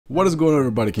What is going on,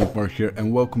 everybody? King Mark here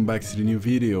and welcome back to the new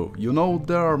video. You know,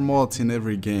 there are mods in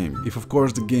every game, if of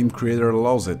course the game creator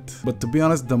allows it. But to be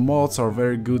honest, the mods are a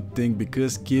very good thing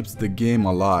because it keeps the game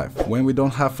alive. When we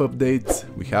don't have updates,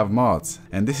 we have mods.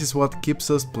 And this is what keeps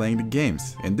us playing the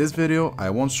games. In this video, I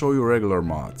won't show you regular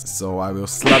mods. So I will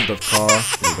slap that car,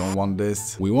 we don't want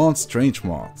this. We want strange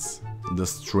mods. The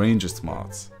strangest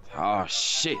mods. Oh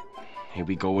shit, here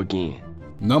we go again.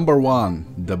 Number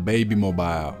 1, Dababy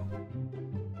mobile.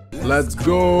 Let's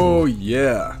go!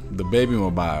 Yeah, Dababy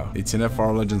mobile. It's in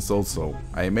FR Legends also.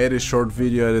 I made a short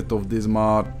video edit of this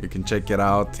mod, you can check it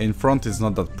out. In front it's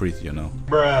not that pretty, you know.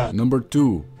 Bruh. Number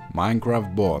 2,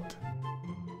 Minecraft bot.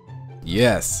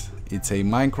 Yes, it's a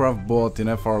Minecraft bot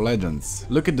in FR Legends.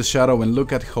 Look at the shadow and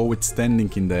look at how it's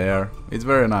standing in the air. It's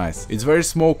very nice. It's very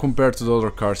small compared to the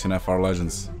other cars in FR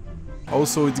Legends.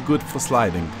 Also, it's good for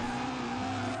sliding.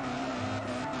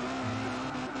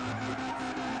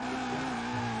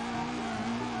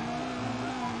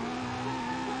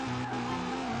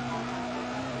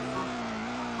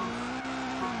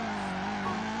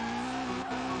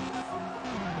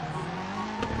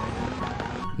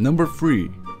 Number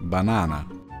 3, banana.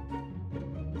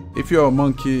 If you're a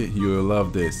monkey, you will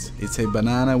love this. It's a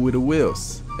banana with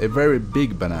wheels. A very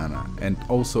big banana and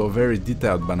also a very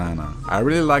detailed banana. I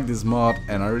really like this mod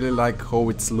and I really like how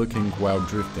it's looking while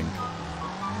drifting.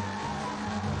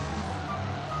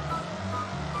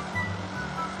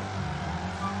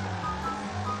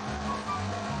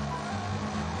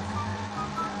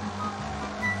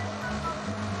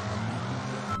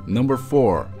 Number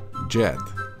 4, jet.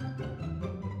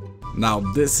 Now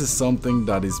this is something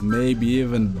that is maybe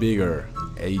even bigger,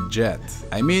 a jet.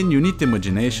 I mean, you need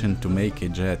imagination to make a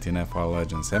jet in FR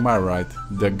Legends, am I right?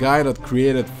 The guy that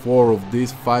created 4 of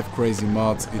these 5 crazy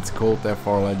mods, it's called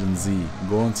FR Legends Z.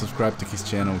 Go and subscribe to his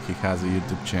channel, he has a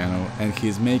YouTube channel and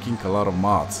he's making a lot of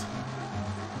mods.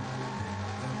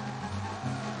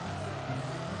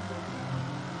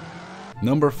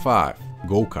 Number 5,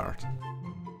 go-kart.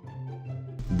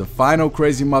 The final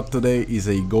crazy mod today is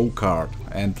a go-kart,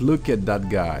 and look at that,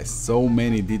 guys, so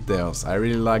many details. I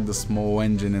really like the small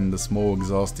engine and the small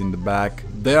exhaust in the back.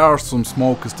 There are some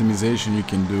small customization you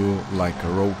can do, like a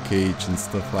roll cage and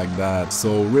stuff like that,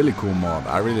 so really cool mod,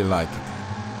 I really like it.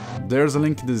 There's a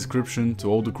link in the description to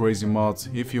all the crazy mods.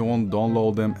 If you want,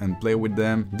 download them and play with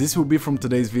them. This will be from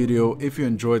today's video. If you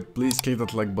enjoyed, please click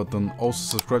that like button.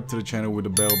 Also subscribe to the channel with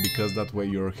the bell because that way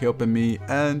you're helping me.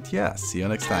 And yeah, see you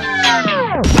next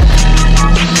time.